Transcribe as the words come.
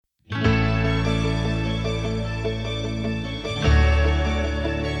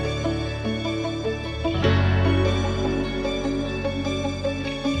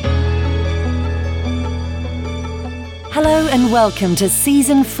Hello and welcome to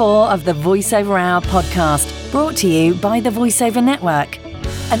Season 4 of the VoiceOver Hour Podcast, brought to you by the VoiceOver Network,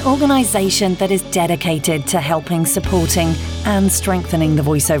 an organisation that is dedicated to helping, supporting and strengthening the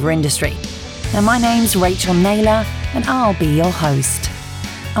voiceover industry. Now, my name's Rachel Naylor and I'll be your host.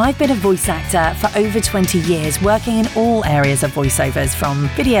 I've been a voice actor for over 20 years, working in all areas of voiceovers, from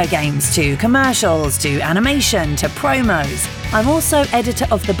video games to commercials to animation to promos. I'm also editor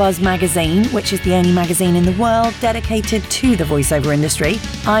of The Buzz magazine, which is the only magazine in the world dedicated to the voiceover industry.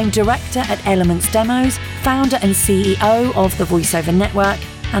 I'm director at Elements Demos, founder and CEO of the VoiceOver Network,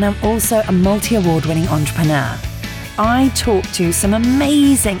 and I'm also a multi-award winning entrepreneur. I talk to some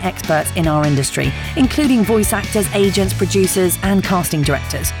amazing experts in our industry, including voice actors, agents, producers, and casting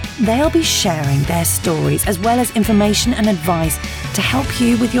directors. They'll be sharing their stories as well as information and advice to help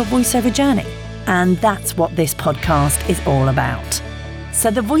you with your voiceover journey. And that's what this podcast is all about.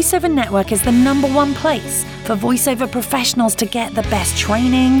 So the VoiceOver Network is the #1 place for voiceover professionals to get the best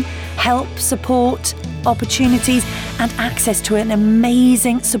training, help, support, opportunities, and access to an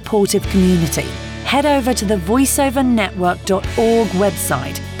amazing supportive community. Head over to the voiceovernetwork.org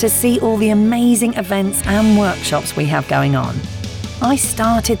website to see all the amazing events and workshops we have going on. I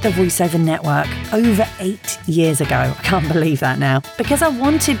started the VoiceOver Network over 8 years ago, I can't believe that now, because I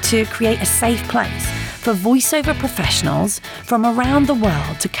wanted to create a safe place for voiceover professionals from around the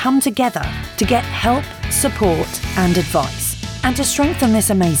world to come together to get help, support and advice, and to strengthen this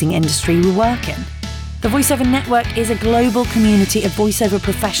amazing industry we work in. The VoiceOver Network is a global community of voiceover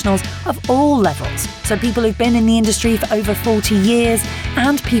professionals of all levels, so people who've been in the industry for over 40 years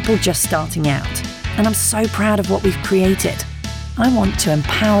and people just starting out. And I'm so proud of what we've created. I want to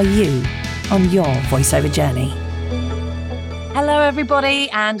empower you on your voiceover journey. Hello, everybody,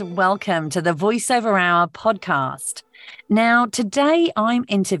 and welcome to the VoiceOver Hour Podcast. Now, today I'm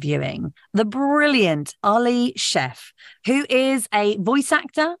interviewing the brilliant Ali Cheff, who is a voice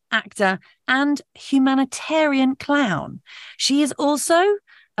actor, and humanitarian clown. She is also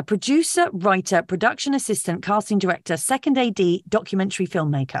a producer, writer, production assistant, casting director, second AD, documentary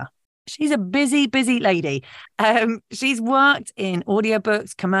filmmaker. She's a busy, busy lady. She's worked in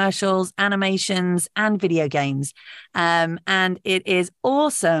audiobooks, commercials, animations, and video games. And it is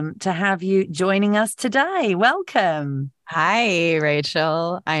awesome to have you joining us today. Welcome. Hi,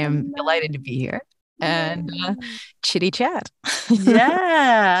 Rachel. I am delighted to be here and chitty chat.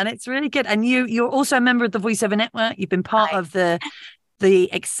 Yeah, and it's really good. And you're also a member of the VoiceOver Network. You've been part of the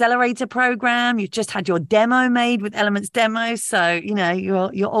accelerator program. You've just had your demo made with Elements Demos, so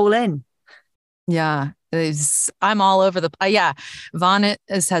you're all in. Yeah, I'm all over the. Vaughn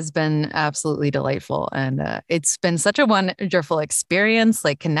has been absolutely delightful, and it's been such a wonderful experience,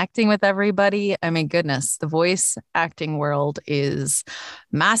 like connecting with everybody. I mean, goodness, the voice acting world is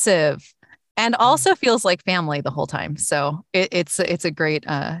massive, and also feels like family the whole time. So it's a great.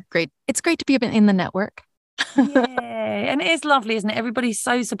 It's great to be in the network. Yeah, and it is lovely, isn't it? Everybody's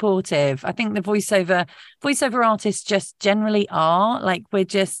so supportive. I think the voiceover artists just generally are. Like, we're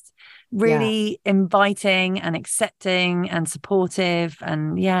just really inviting and accepting and supportive,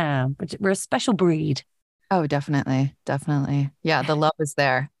 and we're a special breed. Oh, definitely. Yeah, the love is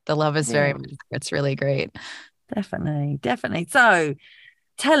there. The love is very much there. It's really great. Definitely. So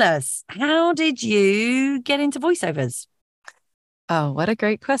tell us, how did you get into voiceovers? Oh, what a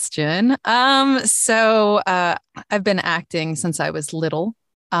great question. So I've been acting since I was little,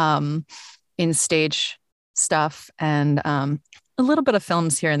 in stage stuff and a little bit of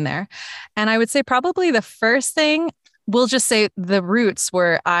films here and there. And I would say probably the first thing, we'll just say the roots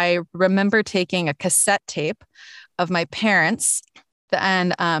were, I remember taking a cassette tape of my parents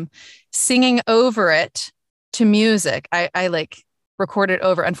and singing over it to music. I like recorded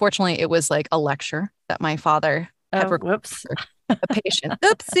over. Unfortunately, it was like a lecture that my father had recorded. Whoops. A patient.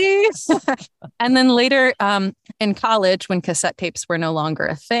 Oopsie. And then later in college, when cassette tapes were no longer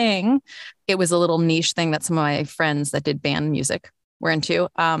a thing, it was a little niche thing that some of my friends that did band music were into.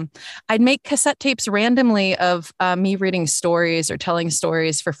 I'd make cassette tapes randomly of me reading stories or telling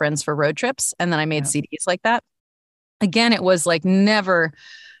stories for friends for road trips. And then I made CDs like that. Again, it was like never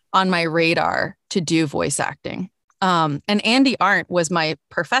on my radar to do voice acting. And Andy Arndt was my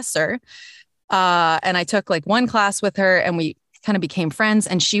professor. And I took like one class with her and we kind of became friends,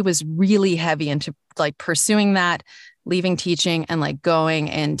 and she was really heavy into like pursuing that, leaving teaching and like going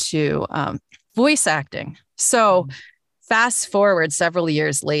into voice acting. So fast forward several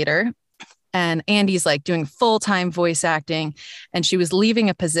years later, and Andy's like doing full-time voice acting, and she was leaving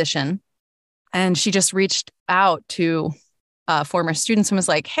a position, and she just reached out to former students and was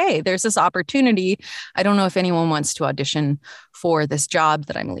like, hey, there's this opportunity. I don't know if anyone wants to audition for this job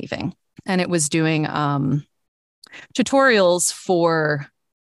that I'm leaving. And it was doing tutorials for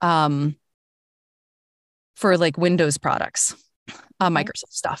like Windows products,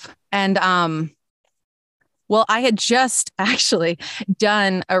 Microsoft stuff. And well, I had just actually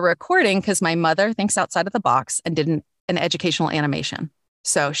done a recording because my mother thinks outside of the box and did an educational animation.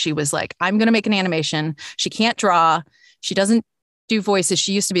 So she was like, I'm going to make an animation. She can't draw. She doesn't do voices.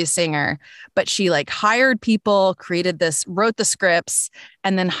 She used to be a singer, but she like hired people, created this, wrote the scripts,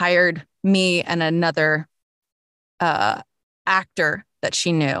 and then hired me and another actor that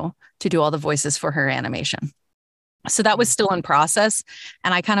she knew to do all the voices for her animation. So that was still in process.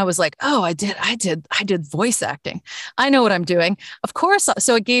 And I kind of was like, oh, I did voice acting. I know what I'm doing. Of course.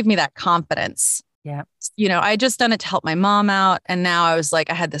 So it gave me that confidence. Yeah. You know, I had just done it to help my mom out. And now I was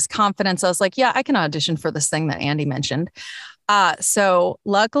like, I had this confidence. I was like, yeah, I can audition for this thing that Andy mentioned. So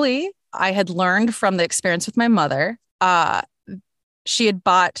luckily I had learned from the experience with my mother. She had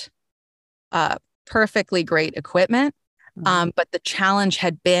bought perfectly great equipment. But the challenge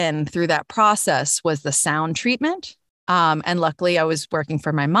had been through that process was the sound treatment. And luckily I was working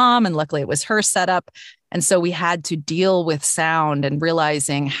for my mom, and luckily it was her setup. And so we had to deal with sound and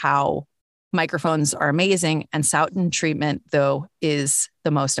realizing how microphones are amazing, and sound treatment, though, is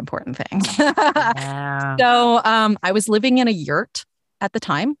the most important thing. Yeah. So I was living in a yurt at the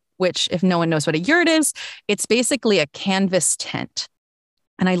time, which, if no one knows what a yurt is, it's basically a canvas tent.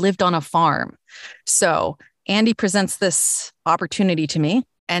 And I lived on a farm. So Andy presents this opportunity to me.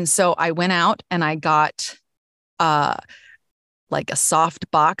 And so I went out and I got like a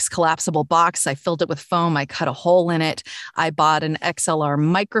soft box, collapsible box. I filled it with foam. I cut a hole in it. I bought an XLR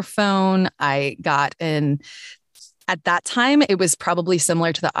microphone. I got at that time, it was probably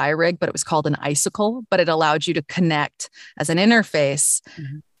similar to the iRig, but it was called an icicle, but it allowed you to connect as an interface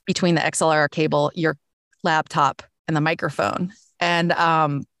between the XLR cable, your laptop, and the microphone. And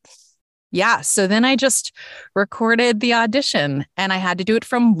yeah, so then I just recorded the audition, and I had to do it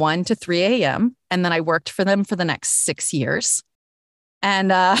from 1 to 3 a.m. And then I worked for them for the next 6 years.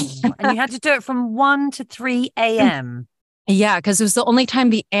 And and you had to do it from 1 to 3 a.m. Yeah, because it was the only time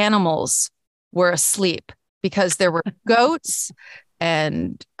the animals were asleep, because there were goats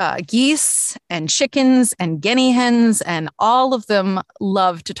and geese and chickens and guinea hens, and all of them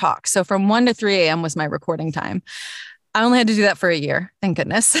loved to talk. So from 1 to 3 a.m. was my recording time. I only had to do that for a year. Thank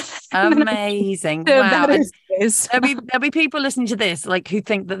goodness. Amazing. Wow. There'll be people listening to this like who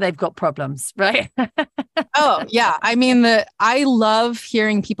think that they've got problems, right? Oh, yeah. I mean, I love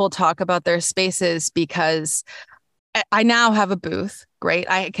hearing people talk about their spaces, because I now have a booth. Great.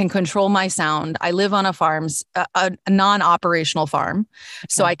 I can control my sound. I live on a a non-operational farm.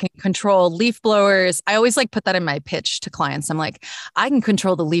 So I can control leaf blowers. I always like put that in my pitch to clients. I'm like, I can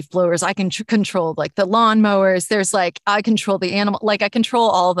control the leaf blowers. I can control like the lawn mowers. There's like, I control the animal, like I control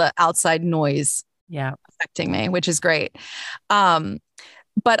all the outside noise affecting me, which is great. But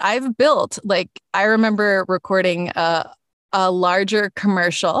I've built, like, I remember recording a larger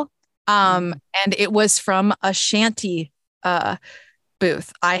commercial. And it was from a shanty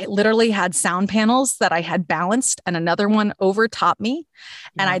booth. I literally had sound panels that I had balanced and another one over top me.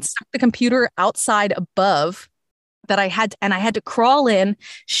 And I'd stuck the computer outside above that I had to crawl in,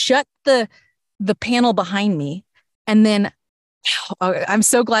 shut the panel behind me. And then I'm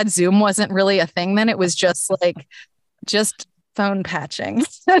so glad Zoom wasn't really a thing then. It was just like, phone patching.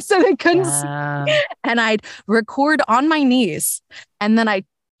 So they couldn't see. And I'd record on my knees, and then I'd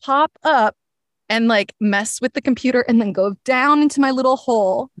pop up and like mess with the computer and then go down into my little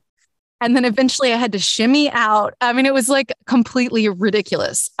hole. And then eventually I had to shimmy out. I mean, it was like completely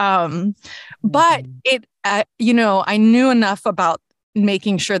ridiculous. But it, I knew enough about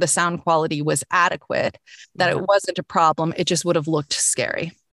making sure the sound quality was adequate that it wasn't a problem. It just would have looked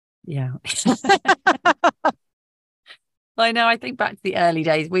scary. Yeah. I know. I think back to the early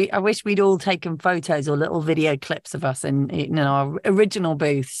days. I wish we'd all taken photos or little video clips of us in our original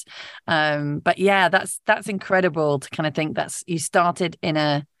booths. But yeah, that's incredible to kind of think you started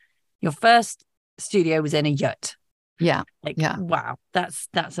your first studio was in a yurt. Yeah. Wow,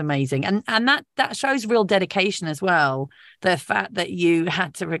 that's amazing. And that shows real dedication as well. The fact that you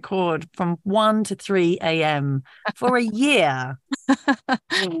had to record from 1 to 3 a.m. for a year.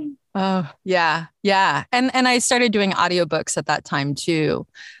 Oh, yeah. Yeah. And I started doing audiobooks at that time too.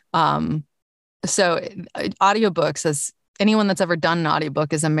 So audiobooks, as anyone that's ever done an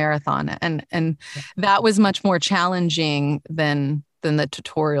audiobook, is a marathon. And that was much more challenging than the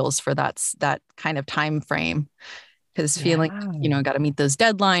tutorials for that kind of time frame. Because feeling, got to meet those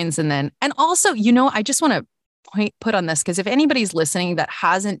deadlines. And also, I just want to put on this, because if anybody's listening that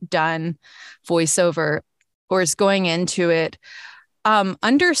hasn't done voiceover or is going into it,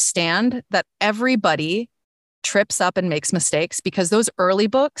 understand that everybody trips up and makes mistakes, because those early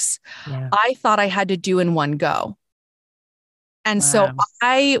books, I thought I had to do in one go. And so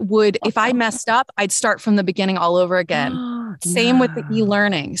I would, if I messed up, I'd start from the beginning all over again. Same with the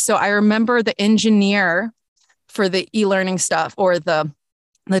e-learning. So I remember the engineer for the e-learning stuff, or the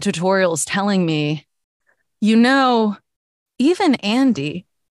tutorials, telling me, even Andy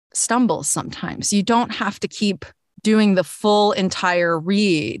stumbles sometimes. You don't have to keep doing the full entire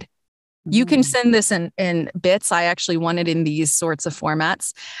read. You can send this in bits. I actually want it in these sorts of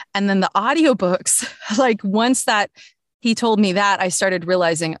formats. And then the audiobooks, like once that he told me that, I started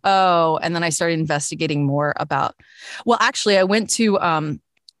realizing, and then I started investigating more about, well, actually I went to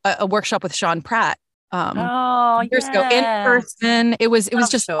a workshop with Sean Pratt years ago in person. It was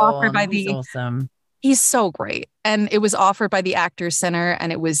just offered by He's awesome. He's so great. And it was offered by the Actors Center.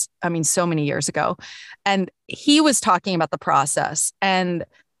 And it was, so many years ago. And he was talking about the process. And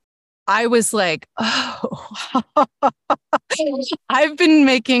I was like, I've been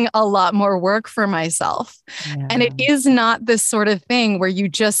making a lot more work for myself. Yeah. And it is not this sort of thing where you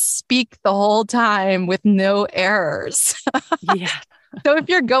just speak the whole time with no errors. Yeah. So if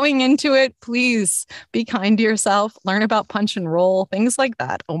you're going into it, please be kind to yourself, learn about punch and roll, things like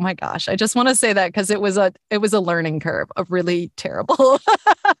that. Oh my gosh. I just want to say that because it was a learning curve, a really terrible.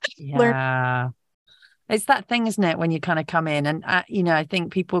 Yeah. It's that thing, isn't it? When you kind of come in and, I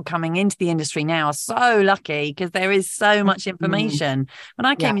think people coming into the industry now are so lucky because there is so much information. When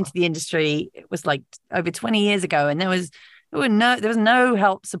I came into the industry, it was like over 20 years ago, and there was no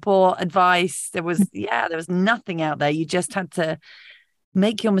help, support, advice. There was nothing out there. You just had to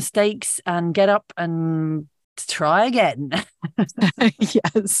make your mistakes and get up and try again.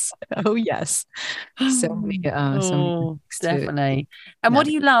 Yes. Oh, yes. So many, definitely. And what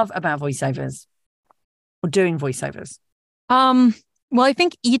do you love about voiceovers or doing voiceovers? Well, I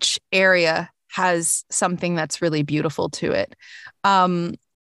think each area has something that's really beautiful to it.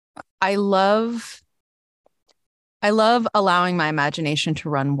 I love allowing my imagination to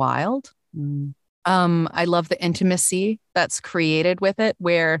run wild. I love the intimacy that's created with it,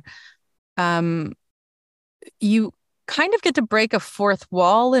 where you kind of get to break a fourth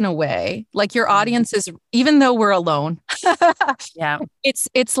wall in a way. Like your audience is, even though we're alone,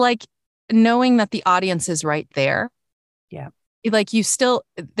 it's like knowing that the audience is right there. Yeah. Like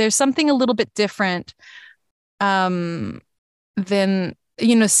there's something a little bit different than,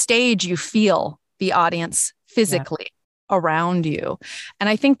 stage. You feel the audience physically around you. And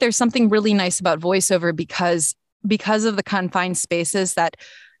I think there's something really nice about voiceover because of the confined spaces, that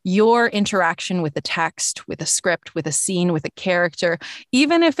your interaction with the text, with a script, with a scene, with a character,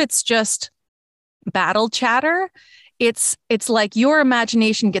 even if it's just battle chatter, it's like your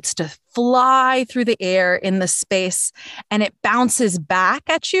imagination gets to fly through the air in the space, and it bounces back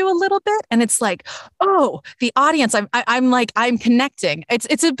at you a little bit. And it's like, oh, the audience, I'm connecting.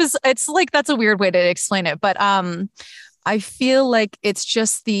 It's like, that's a weird way to explain it. But I feel like it's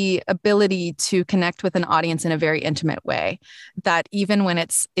just the ability to connect with an audience in a very intimate way, that even when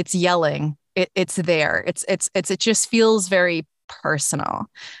it's yelling, it's there. It just feels very personal.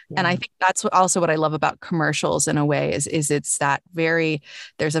 Yeah. And I think that's also what I love about commercials in a way is it's that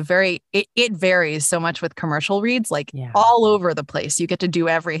it varies so much with commercial reads, like all over the place. You get to do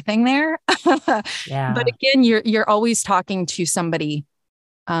everything there. But again, you're always talking to somebody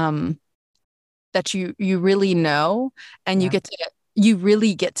that you really know, and you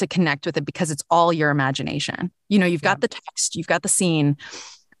really get to connect with it because it's all your imagination. You've got the text, you've got the scene,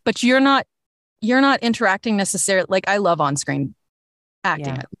 but you're not interacting necessarily. Like, I love on-screen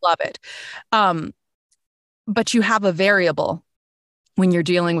acting. I love it. But you have a variable when you're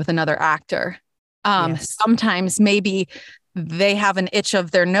dealing with another actor. Sometimes maybe they have an itch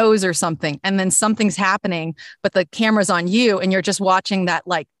of their nose or something, and then something's happening, but the camera's on you and you're just watching that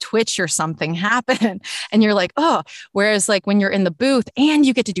like twitch or something happen. And you're like, oh, whereas like when you're in the booth and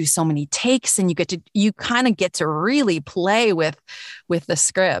you get to do so many takes and you kind of get to really play with the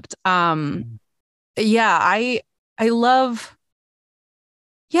script. I love,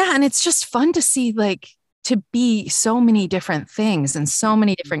 and it's just fun to see, like, to be so many different things and so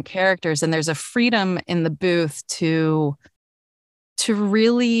many different characters. And there's a freedom in the booth to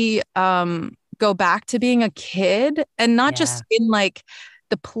really go back to being a kid, and not just in like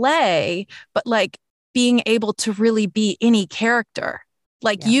the play, but like being able to really be any character.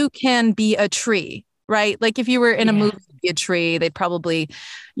 Like you can be a tree, right? Like if you were in a movie, be a tree, they'd probably,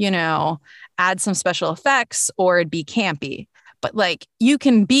 add some special effects, or it'd be campy. but like you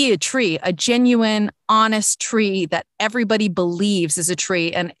can be a tree, a genuine, honest tree that everybody believes is a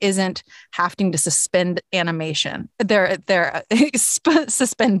tree and isn't having to suspend animation. They're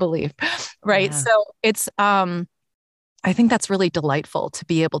suspend belief, right? Yeah. So it's I think that's really delightful to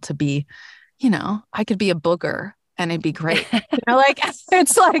be able to be, I could be a booger and it'd be great. Like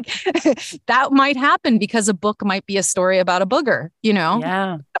it's like that might happen because a book might be a story about a booger,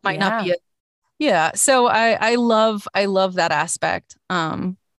 Yeah. That might not be yeah. So I love that aspect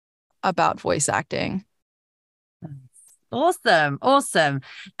about voice acting. Awesome. And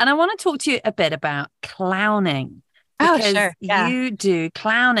I want to talk to you a bit about clowning. Oh, Because sure. Yeah. you do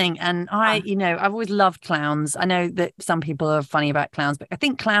clowning, and I've always loved clowns. I know that some people are funny about clowns, but I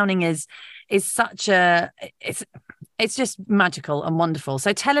think clowning is such it's just magical and wonderful.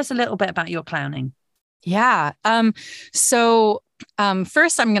 So tell us a little bit about your clowning. Yeah. So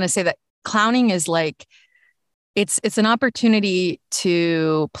first I'm going to say that clowning is like, it's an opportunity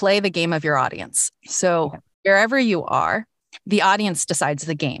to play the game of your audience. So wherever you are, the audience decides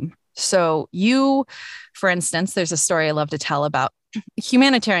the game. So you, for instance, there's a story I love to tell about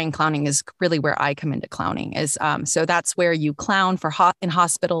humanitarian clowning is really where I come into clowning is, so that's where you clown for in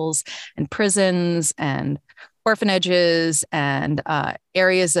hospitals and prisons and orphanages and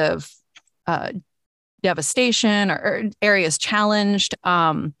areas of devastation or areas challenged.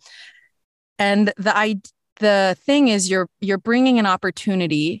 And the thing is you're bringing an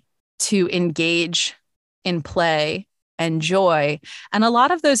opportunity to engage in play and joy. And a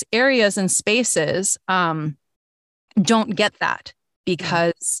lot of those areas and spaces don't get that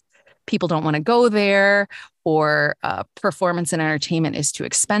because people don't want to go there, or performance and entertainment is too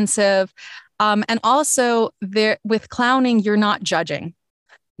expensive. And also there with clowning, you're not judging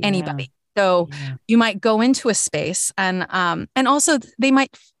anybody. So you might go into a space and also they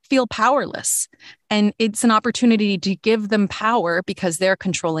might feel powerless, and it's an opportunity to give them power because they're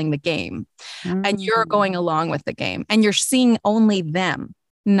controlling the game and you're going along with the game and you're seeing only them,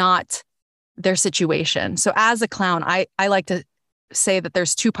 not their situation. So as a clown, I like to say that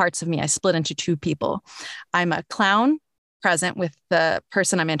there's two parts of me. I split into two people. I'm a clown present with the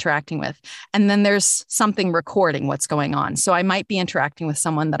person I'm interacting with. And then there's something recording what's going on. So I might be interacting with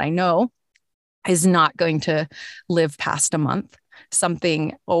someone that I know is not going to live past a month.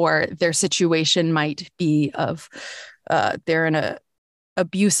 Something, or their situation might be of they're in a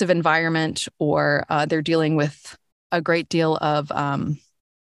abusive environment, or they're dealing with a great deal of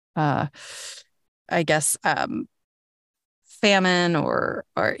famine or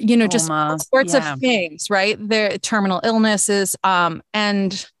just all sorts of things, right? Their terminal illnesses, but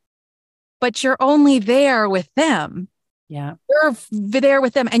you're only there with them. Yeah. You're there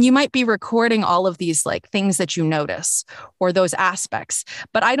with them, and you might be recording all of these like things that you notice or those aspects,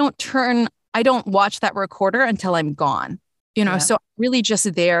 but I don't watch that recorder until I'm gone, so I'm really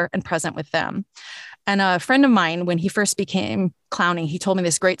just there and present with them. And a friend of mine, when he first became clowning, he told me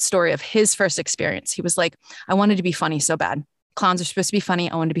this great story of his first experience. He was like, I wanted to be funny so bad. Clowns are supposed to be funny.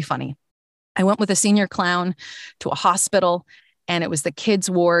 I wanted to be funny. I went with a senior clown to a hospital, and it was the kids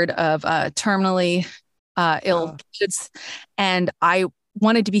ward of terminally ill kids. And I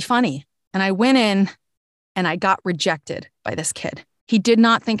wanted to be funny. And I went in and I got rejected by this kid. He did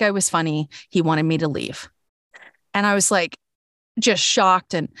not think I was funny. He wanted me to leave. And I was like, just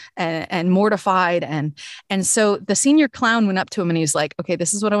shocked and mortified. And so the senior clown went up to him and he was like, okay,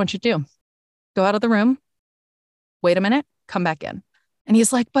 this is what I want you to do. Go out of the room. Wait a minute, come back in. And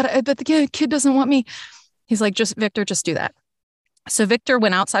he's like, but the kid doesn't want me. He's like, Victor, just do that. So Victor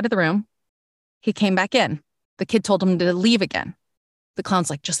went outside of the room. He came back in. The kid told him to leave again. The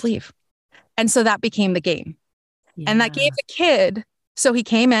clown's like, just leave. And so that became the game. Yeah. And that gave the kid, so he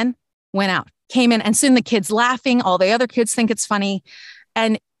came in, went out, came in, and soon the kid's laughing. All the other kids think it's funny,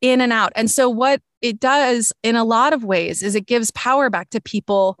 and in and out. And so what it does in a lot of ways is it gives power back to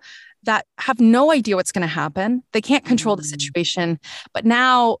people that have no idea what's going to happen. They can't control the situation, but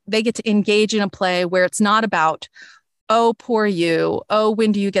now they get to engage in a play where it's not about, oh, poor you. Oh,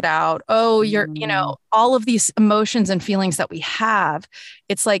 when do you get out? Oh, you're, all of these emotions and feelings that we have.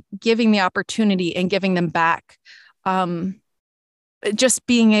 It's like giving the opportunity and giving them back. Just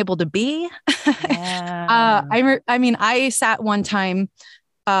being able to be. Yeah. I sat one time,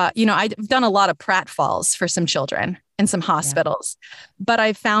 I've done a lot of pratfalls for some children in some hospitals, but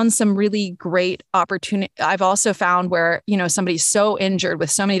I found some really great opportunity. I've also found where, somebody's so injured with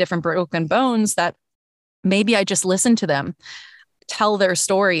so many different broken bones that maybe I just listen to them tell their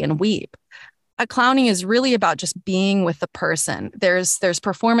story and weep. Clowning is really about just being with the person. There's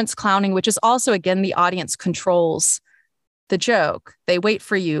performance clowning, which is also, again, the audience controls the joke. They wait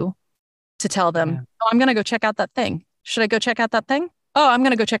for you to tell them, oh, I'm going to go check out that thing. Should I go check out that thing? Oh, I'm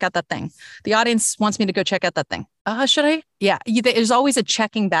going to go check out that thing. The audience wants me to go check out that thing. Should I? Yeah. There's always a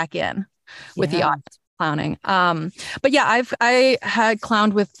checking back in with the audience clowning. But yeah, I had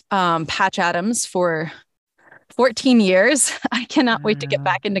clowned with Patch Adams for 14 years. I cannot wait to get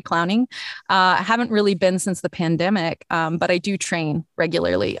back into clowning. I haven't really been since the pandemic, but I do train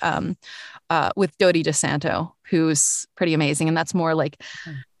regularly with Dodie DeSanto, who's pretty amazing. And that's more like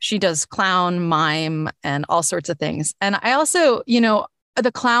she does clown, mime, and all sorts of things. And I also,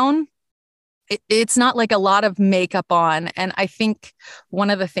 the clown, it's not like a lot of makeup on. And I think one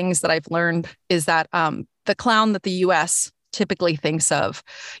of the things that I've learned is that the clown that the US typically thinks of,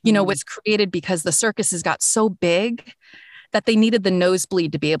 was created because the circuses got so big that they needed the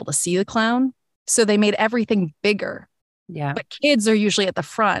nosebleed to be able to see the clown. So they made everything bigger. Yeah. But kids are usually at the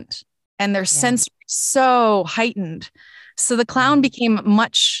front and their sensory so heightened. So the clown became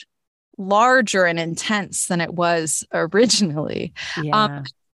much larger and intense than it was originally. Yeah.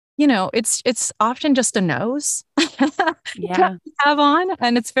 It's often just a nose to have on,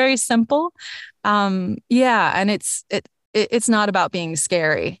 and it's very simple. And it's not about being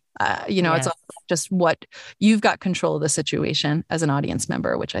scary. It's just what you've got control of the situation as an audience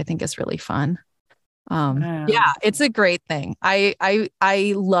member, which I think is really fun. Yeah, it's a great thing.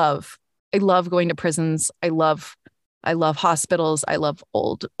 I love going to prisons. I love hospitals. I love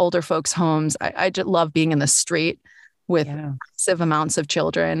older folks' homes. I just love being in the street with massive amounts of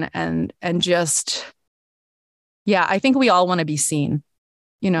children and just, I think we all want to be seen.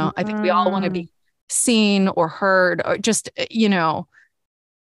 I think we all want to be seen or heard or just,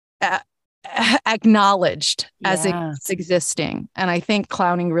 acknowledged as it's existing. And I think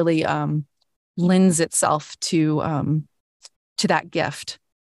clowning really lends itself to that gift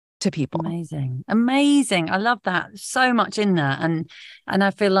to people. Amazing. I love that. So much in there. And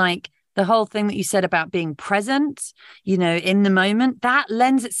I feel like the whole thing that you said about being present, in the moment, that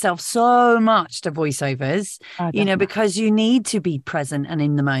lends itself so much to voiceovers, because you need to be present and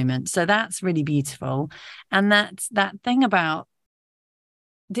in the moment. So that's really beautiful. And that's that thing about,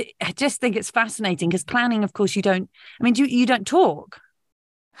 I just think it's fascinating because clowning, of course, you don't talk.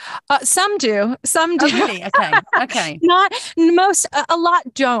 Some do. Oh, really? Okay. Not most. A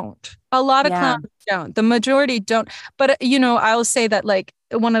lot don't. A lot of clowns don't. The majority don't. But I'll say that like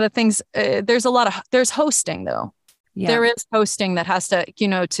one of the things. There's hosting though. Yeah. There is hosting that has to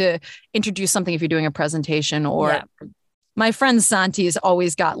to introduce something if you're doing a presentation or. My friend Santi's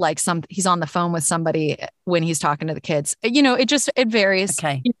always got like he's on the phone with somebody when he's talking to the kids. It varies.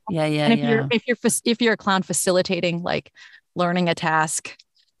 Okay. And if you're a clown facilitating like learning a task.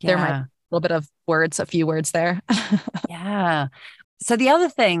 There might be a little bit of a few words there. Yeah. So the other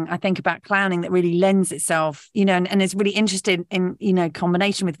thing I think about clowning that really lends itself, and is really interested in,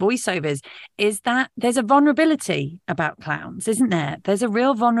 combination with voiceovers is that there's a vulnerability about clowns, isn't there? There's a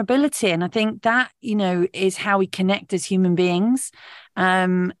real vulnerability. And I think that, is how we connect as human beings.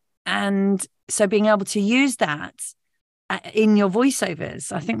 And so being able to use that in your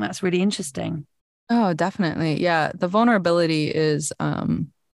voiceovers, I think that's really interesting. Oh, definitely. Yeah. The vulnerability is,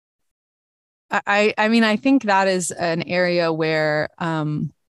 I think that is an area where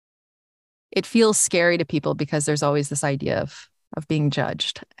it feels scary to people because there's always this idea of being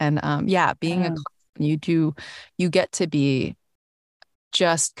judged. And being a clown, you get to be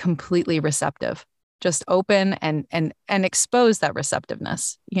just completely receptive, just open and expose that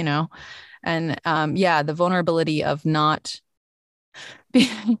receptiveness, and the vulnerability of not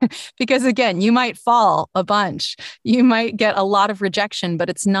because again, you might fall a bunch, you might get a lot of rejection, but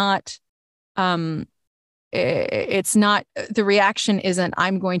it's not the reaction isn't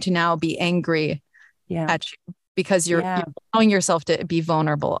I'm going to now be angry at you because you're allowing yourself to be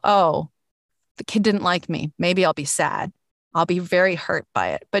vulnerable. Oh, the kid didn't like me. Maybe I'll be sad. I'll be very hurt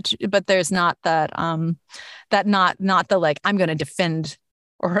by it. But there's not that not the like I'm going to defend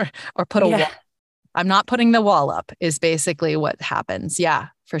or put a wall. I'm not putting the wall up is basically what happens. Yeah,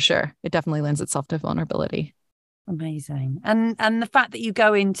 for sure. It definitely lends itself to vulnerability. Amazing. And the fact that you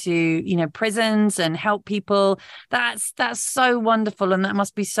go into, prisons and help people, that's so wonderful. And that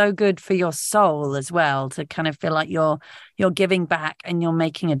must be so good for your soul as well, to kind of feel like you're giving back and you're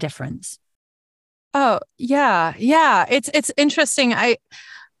making a difference. Oh, yeah. Yeah. It's interesting.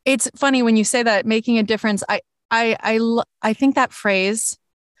 It's funny when you say that, making a difference. I think that phrase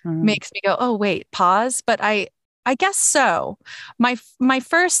makes me go, oh, wait, pause. But I guess so. My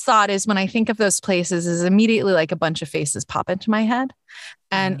first thought is when I think of those places is immediately like a bunch of faces pop into my head.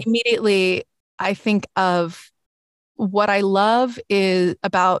 And immediately I think of what I love is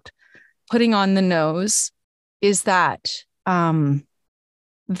about putting on the nose is that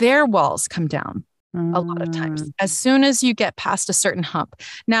their walls come down. a lot of times, Mm. as soon as you get past a certain hump.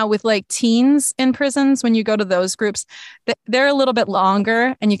 Now, with like teens in prisons, when you go to those groups, they're a little bit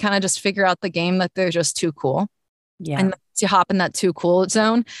longer and you kind of just figure out the game that they're just too cool. Yeah. And once you hop in that too cool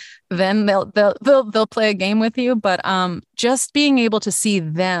zone, then they'll play a game with you. But just being able to see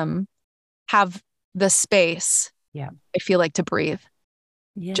them have the space, I feel like, to breathe.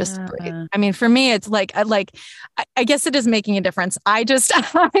 Just breathe. I mean, for me, it's like I guess it is making a difference. I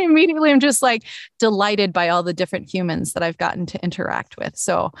immediately am just like delighted by all the different humans that I've gotten to interact with.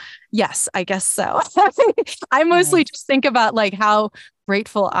 So yes, I guess so. I mostly just think about like how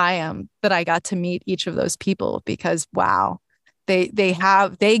grateful I am that I got to meet each of those people, because wow,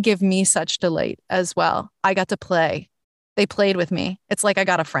 they give me such delight as well. I got to play. They played with me. It's like I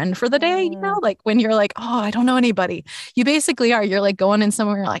got a friend for the day, like when you're like, oh, I don't know anybody. You basically are. You're like going in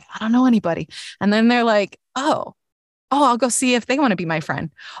somewhere, you're like, I don't know anybody. And then they're like, oh, I'll go see if they want to be my friend.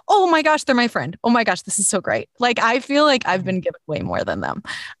 Oh my gosh, they're my friend. Oh my gosh, this is so great. Like, I feel like I've been given way more than them.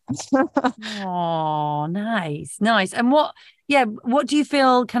 Oh, nice. And what do you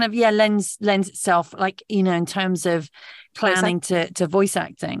feel kind of, lends itself, like, in terms of clowning to voice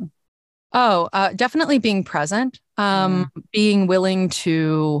acting? Oh, definitely being present, being willing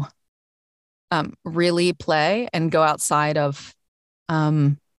to really play and go outside of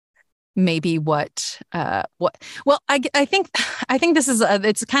maybe what. Well, I think this is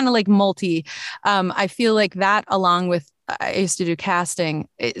it's kind of like multi. I feel like that, along with I used to do casting,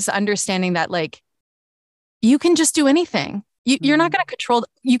 is understanding that like you can just do anything. You're not going to control.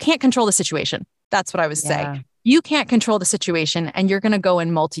 You can't control the situation. That's what I was saying. You can't control the situation, and you're going to go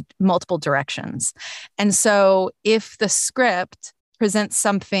in multiple directions. And so if the script presents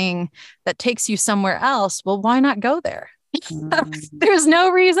something that takes you somewhere else, well, why not go there? There's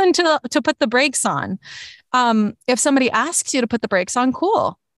no reason to put the brakes on. If somebody asks you to put the brakes on,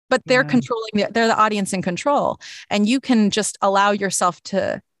 cool. But they're they're the audience in control. And you can just allow yourself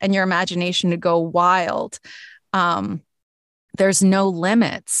to, and your imagination to go wild. There's no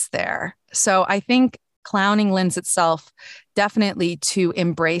limits there. So I think clowning lends itself definitely to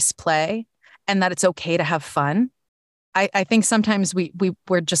embrace play, and that it's okay to have fun. I think sometimes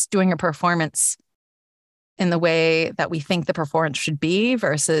we're just doing a performance in the way that we think the performance should be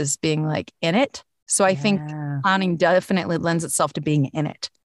versus being like in it. So I think clowning definitely lends itself to being in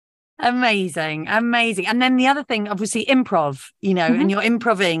it. Amazing. And then the other thing, obviously, improv, and you're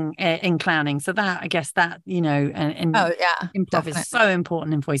improving in clowning. So that, I guess that, and improv definitely is so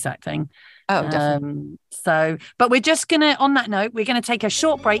important in voice acting. Oh, definitely. But we're just going to, on that note, we're going to take a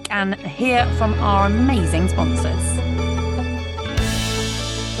short break and hear from our amazing sponsors.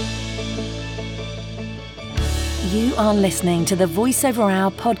 You are listening to the VoiceOver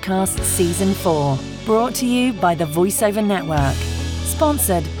Hour Podcast Season 4, brought to you by the VoiceOver Network.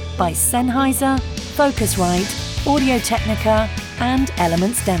 Sponsored by Sennheiser, Focusrite, Audio-Technica, and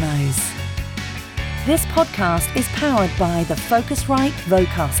Elements Demos. This podcast is powered by the Focusrite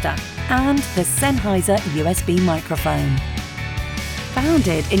Vocaster and the Sennheiser USB microphone.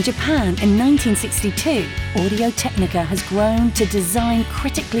 Founded in Japan in 1962, Audio-Technica has grown to design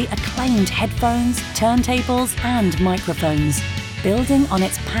critically acclaimed headphones, turntables, and microphones, building on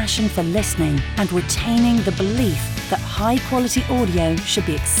its passion for listening and retaining the belief that high-quality audio should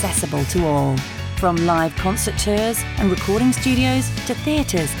be accessible to all. From live concert tours and recording studios to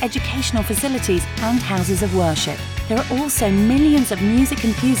theatres, educational facilities, and houses of worship, there are also millions of music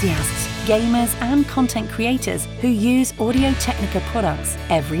enthusiasts, gamers, and content creators who use Audio-Technica products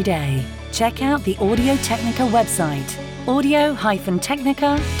every day. Check out the Audio-Technica website,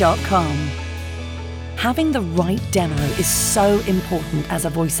 audio-technica.com. Having the right demo is so important as a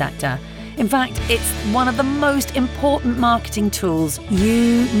voice actor. In fact, it's one of the most important marketing tools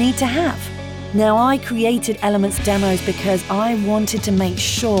you need to have. Now, I created Elements Demos because I wanted to make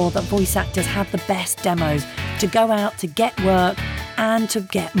sure that voice actors have the best demos to go out to get work and to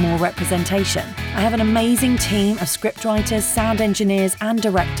get more representation. I have an amazing team of scriptwriters, sound engineers, and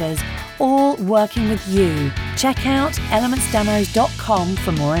directors, all working with you. Check out elementsdemos.com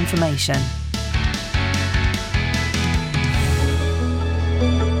for more information.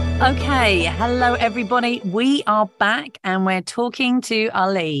 Okay, hello everybody. We are back and we're talking to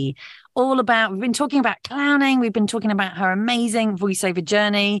Ali. We've been talking about clowning. We've been talking about her amazing voiceover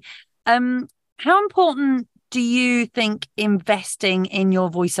journey. How important do you think investing in your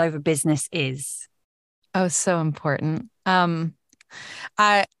voiceover business is? Oh, so important.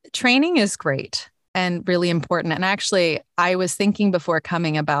 Training is great and really important. And actually, I was thinking before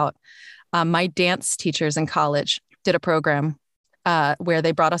coming about my dance teachers in college did a program where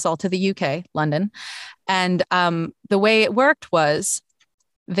they brought us all to the UK, London. And the way it worked was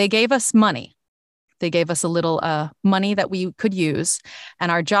they gave us money They gave us a little money that we could use. And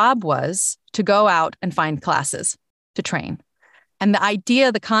our job was to go out and find classes to train. And the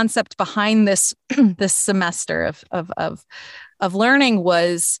idea, the concept behind this, this semester of learning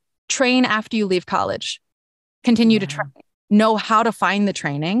was train after you leave college, continue to train, know how to find the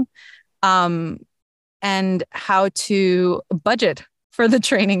training, and how to budget for the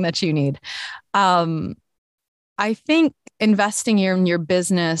training that you need. I think investing in your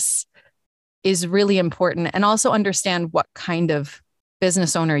business is really important, and also understand what kind of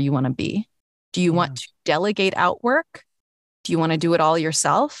business owner you want to be. Do you want to delegate out work? Do you want to do it all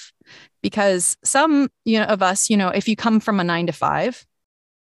yourself? Because some, of us, if you come from a 9 to 5,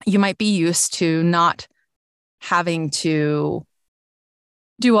 you might be used to not having to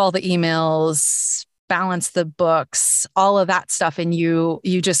do all the emails, balance the books, all of that stuff. And you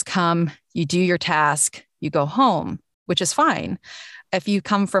just come, you do your task, you go home, which is fine. If you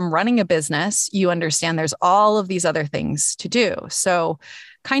come from running a business, you understand there's all of these other things to do. So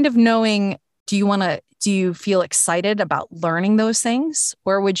kind of knowing, do you feel excited about learning those things?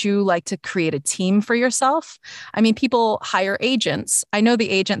 Or would you like to create a team for yourself? I mean, people hire agents. I know the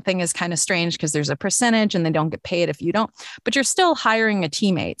agent thing is kind of strange because there's a percentage and they don't get paid if you don't, but you're still hiring a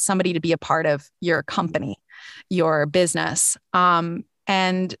teammate, somebody to be a part of your company, your business.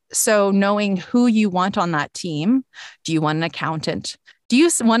 And so knowing who you want on that team. Do you want an accountant? Do you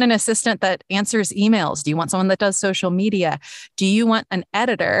want an assistant that answers emails? Do you want someone that does social media? Do you want an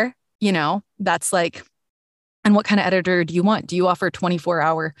editor? That's like, and what kind of editor do you want? Do you offer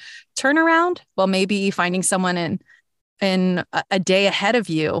 24-hour turnaround? Well, maybe finding someone in a day ahead of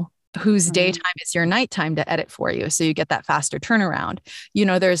you whose daytime is your nighttime to edit for you. So you get that faster turnaround.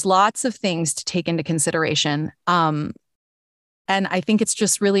 There's lots of things to take into consideration. And I think it's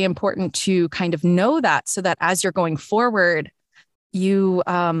just really important to kind of know that, so that as you're going forward, you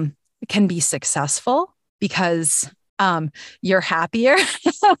can be successful, because you're happier.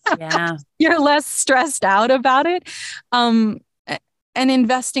 Yeah. You're less stressed out about it. And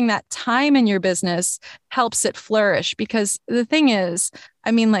investing that time in your business helps it flourish, because the thing is,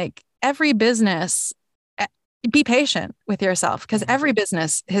 every business, be patient with yourself, because every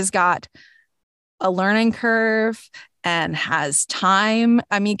business has got a learning curve and has time.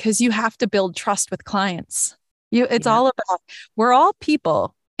 Because you have to build trust with clients. It's all about, we're all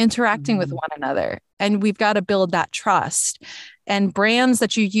people interacting with one another, and we've got to build that trust. And brands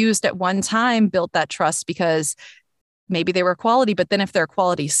that you used at one time built that trust because maybe they were quality, but then if their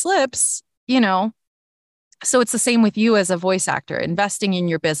quality slips, so it's the same with you as a voice actor, investing in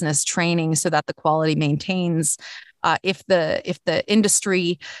your business, training so that the quality maintains. If the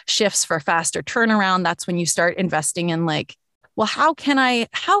industry shifts for faster turnaround, that's when you start investing in how can I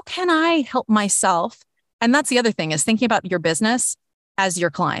help myself? And that's the other thing, is thinking about your business as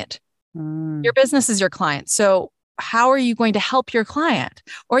your client. Your business is your client. So how are you going to help your client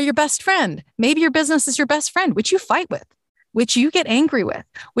or your best friend? Maybe your business is your best friend, which you fight with, which you get angry with,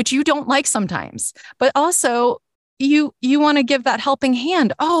 which you don't like sometimes, but also you want to give that helping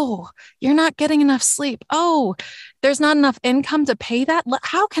hand. Oh, you're not getting enough sleep. Oh, there's not enough income to pay that.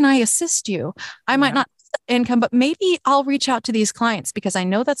 How can I assist you? I might not income, but maybe I'll reach out to these clients because I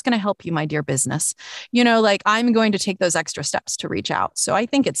know that's going to help you, my dear business. I'm going to take those extra steps to reach out. So I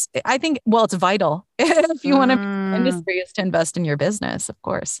think it's vital if you want to be in the industry, is to invest in your business, of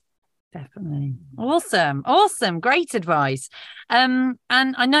course. Definitely. Awesome. Great advice. And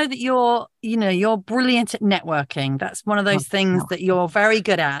I know that you're brilliant at networking. That's one of those things that you're very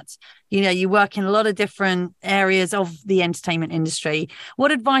good at. You work in a lot of different areas of the entertainment industry.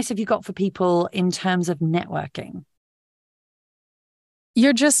 What advice have you got for people in terms of networking?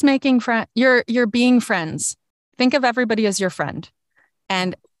 You're just making friends. You're being friends. Think of everybody as your friend,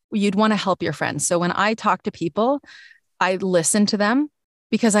 and you'd want to help your friends. So when I talk to people, I listen to them,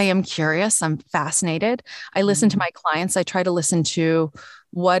 because I am curious. I'm fascinated. I listen to my clients. I try to listen to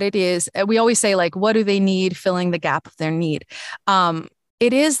what it is. We always say, what do they need? Filling the gap of their need.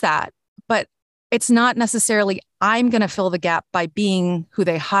 It is that, but it's not necessarily I'm going to fill the gap by being who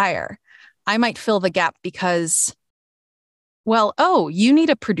they hire. I might fill the gap because, you need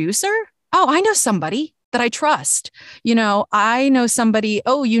a producer? Oh, I know somebody that I trust. I know somebody.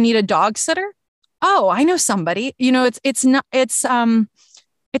 Oh, you need a dog sitter? Oh, I know somebody. It's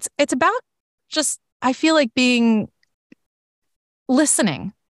about just, I feel like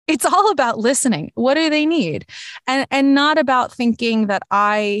listening. It's all about listening. What do they need? And not about thinking that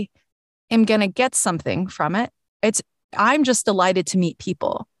I am going to get something from it. I'm just delighted to meet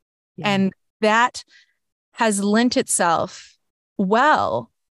people. Yeah. And that has lent itself well.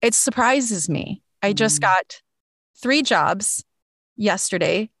 It surprises me. I just got 3 jobs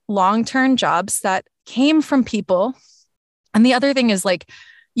yesterday, long-term jobs that came from people. And the other thing is like,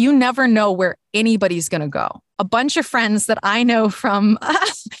 you never know where anybody's going to go. A bunch of friends that I know from,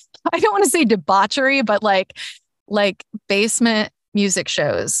 I don't want to say debauchery, but like basement music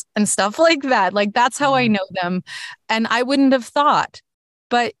shows and stuff like that. Like that's how I know them. And I wouldn't have thought,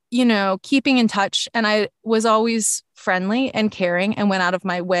 but keeping in touch. And I was always friendly and caring and went out of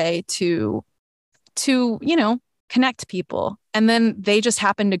my way to connect people. And then they just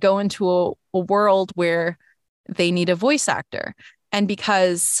happened to go into a world where they need a voice actor. And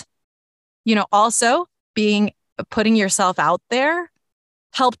because, also putting yourself out there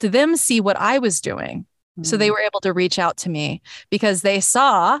helped them see what I was doing. So they were able to reach out to me because they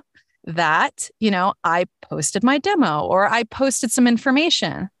saw that, I posted my demo or I posted some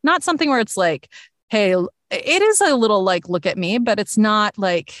information, not something where it's like, hey, it is a little like, look at me, but it's not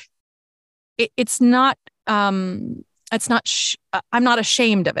like, I'm not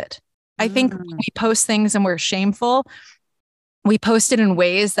ashamed of it. I think when we post things and we're shameful, we post it in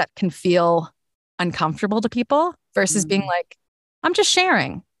ways that can feel uncomfortable to people versus being like, I'm just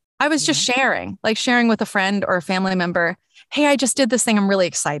sharing. I was just sharing with a friend or a family member. Hey, I just did this thing. I'm really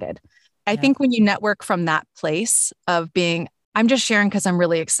excited. I think when you network from that place of being, I'm just sharing because I'm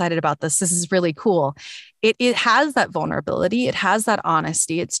really excited about this. This is really cool. It has that vulnerability. It has that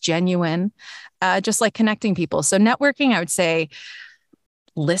honesty. It's genuine, just like connecting people. So networking, I would say,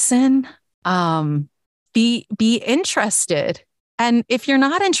 listen, be interested. And if you're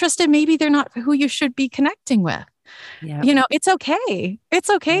not interested, maybe they're not who you should be connecting with. Yeah. It's okay. It's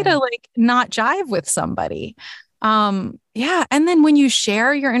okay to like not jive with somebody. And then when you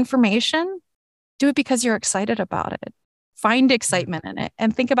share your information, do it because you're excited about it. Find excitement in it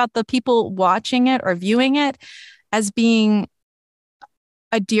and think about the people watching it or viewing it as being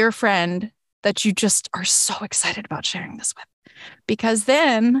a dear friend that you just are so excited about sharing this with. Because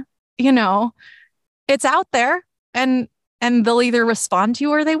then, it's out there and they'll either respond to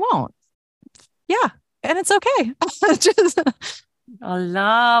you or they won't. Yeah. And it's okay. I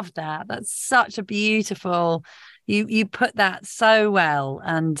love that. That's such a beautiful, you put that so well.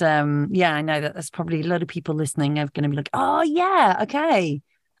 And I know that there's probably a lot of people listening are going to be like, oh yeah, okay.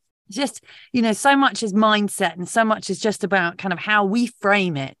 Just, so much is mindset and so much is just about kind of how we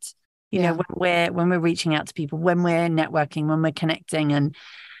frame it, when we're reaching out to people, when we're networking, when we're connecting. And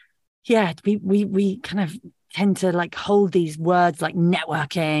we kind of tend to like hold these words like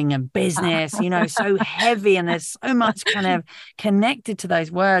networking and business, so heavy, and there's so much kind of connected to those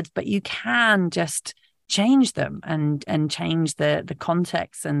words, but you can just change them and change the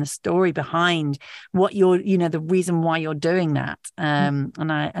context and the story behind what you're, the reason why you're doing that. And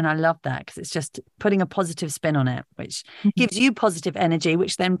I love that because it's just putting a positive spin on it, which gives you positive energy,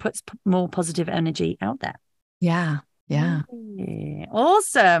 which then puts more positive energy out there. Yeah.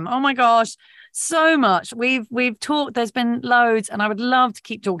 Awesome. Oh my gosh. So much. We've talked, there's been loads, and I would love to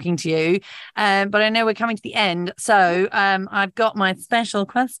keep talking to you. But I know we're coming to the end. So I've got my special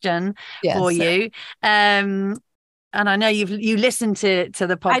question for you. And I know you listened to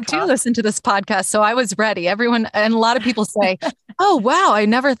the podcast. I do listen to this podcast, so I was ready. Everyone, and a lot of people say, oh, wow, I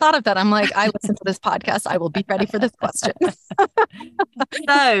never thought of that. I'm like, I listen to this podcast. I will be ready for this question.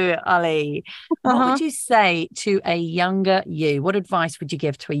 So, Ali, what would you say to a younger you? What advice would you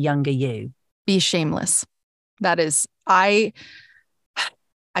give to a younger you? Be shameless. That is, I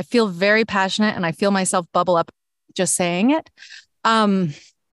feel very passionate and I feel myself bubble up just saying it.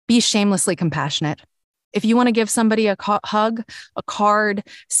 Be shamelessly compassionate. If you want to give somebody a hug, a card,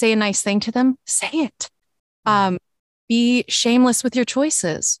 say a nice thing to them, say it. Be shameless with your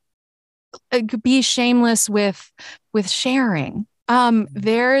choices. Be shameless with sharing.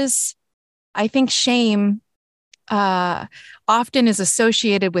 I think shame often is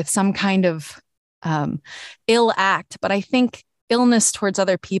associated with some kind of ill act, but I think illness towards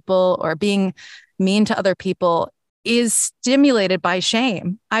other people or being mean to other people is stimulated by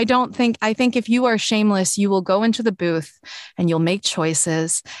shame. I think if you are shameless, you will go into the booth and you'll make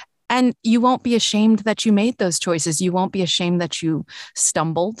choices, and you won't be ashamed that you made those choices. You won't be ashamed that you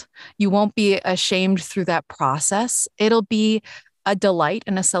stumbled. You won't be ashamed through that process. It'll be a delight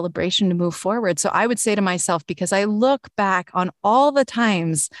and a celebration to move forward. So I would say to myself, because I look back on all the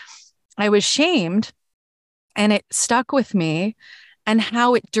times I was shamed and it stuck with me, and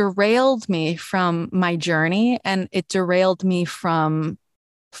how it derailed me from my journey, and it derailed me from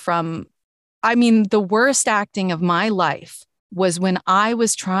the worst acting of my life was when I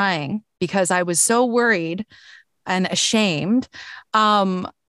was trying, because I was so worried and ashamed,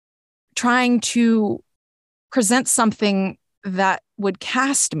 trying to present something that would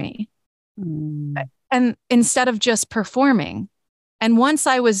cast me. And instead of just performing. And once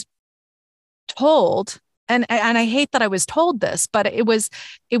I was told, and I hate that I was told this, but it was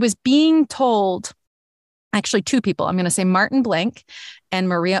being told, actually two people. I'm going to say Martin Blank and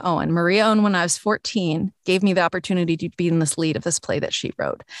Maria Owen. Maria Owen, when I was 14, gave me the opportunity to be in this lead of this play that she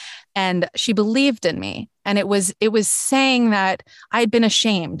wrote. And she believed in me. And it was saying that I had been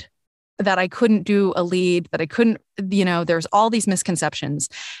ashamed that I couldn't do a lead, that I couldn't, there's all these misconceptions.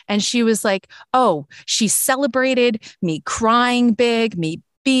 And she was like, oh, she celebrated me crying big, me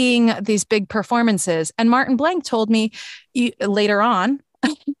being these big performances. And Martin Blank told me later on,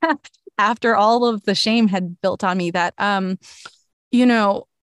 after all of the shame had built on me, that,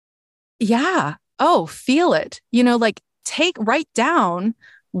 feel it, write down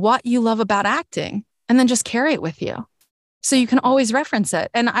what you love about acting and then just carry it with you. So you can always reference it.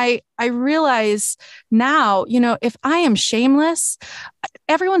 And I realize now, if I am shameless,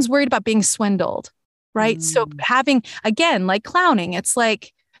 everyone's worried about being swindled, right? So having, again, like clowning, it's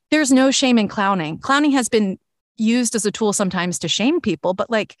like, there's no shame in clowning. Clowning has been used as a tool sometimes to shame people,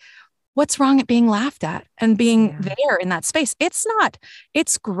 but like, what's wrong at being laughed at and being there in that space? It's not,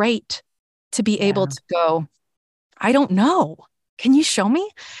 it's great to be able to go, I don't know. Can you show me?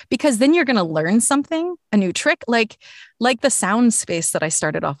 Because then you're going to learn something, a new trick, like the sound space that I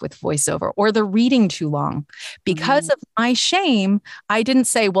started off with voiceover, or the reading too long. Because of my shame, I didn't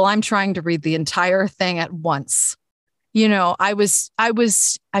say, well, I'm trying to read the entire thing at once. I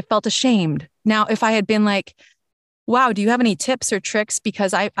felt ashamed. Now, if I had been like, wow, do you have any tips or tricks?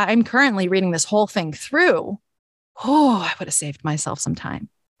 Because I'm currently reading this whole thing through. Oh, I would have saved myself some time.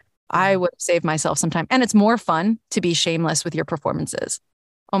 And it's more fun to be shameless with your performances.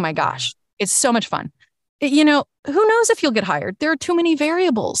 Oh my gosh, it's so much fun. Who knows if you'll get hired? There are too many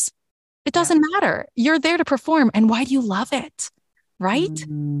variables. It doesn't matter. You're there to perform. And why do you love it? Right?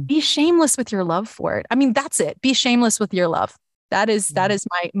 Be shameless with your love for it. I mean, that's it. Be shameless with your love. That is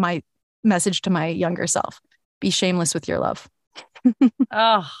my message to my younger self. Be shameless with your love.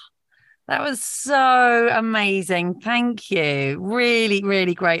 Oh, that was so amazing. Thank you. Really,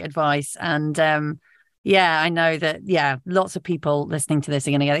 really great advice. And I know that, lots of people listening to this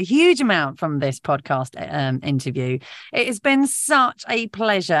are going to get a huge amount from this podcast interview. It has been such a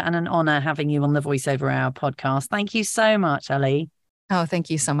pleasure and an honor having you on the VoiceOver Hour podcast. Thank you so much, Ali. Oh, thank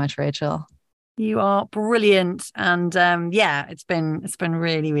you so much, Rachel. You are brilliant. And it's been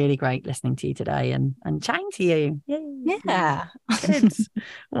really, really great listening to you today and chatting to you. Yay. Yeah. Good.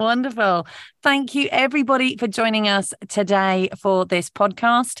 Wonderful. Thank you, everybody, for joining us today for this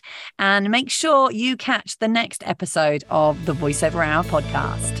podcast. And make sure you catch the next episode of the VoiceOver Hour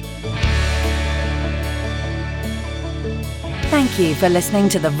podcast. Thank you for listening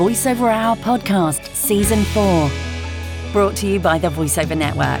to the VoiceOver Hour Podcast, Season 4. Brought to you by the VoiceOver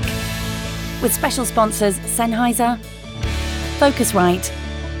Network. With special sponsors Sennheiser, Focusrite,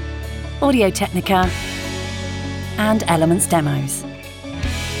 Audio-Technica, and Elements Demos.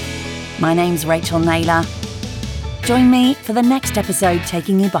 My name's Rachel Naylor. Join me for the next episode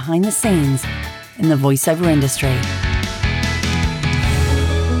taking you behind the scenes in the voiceover industry.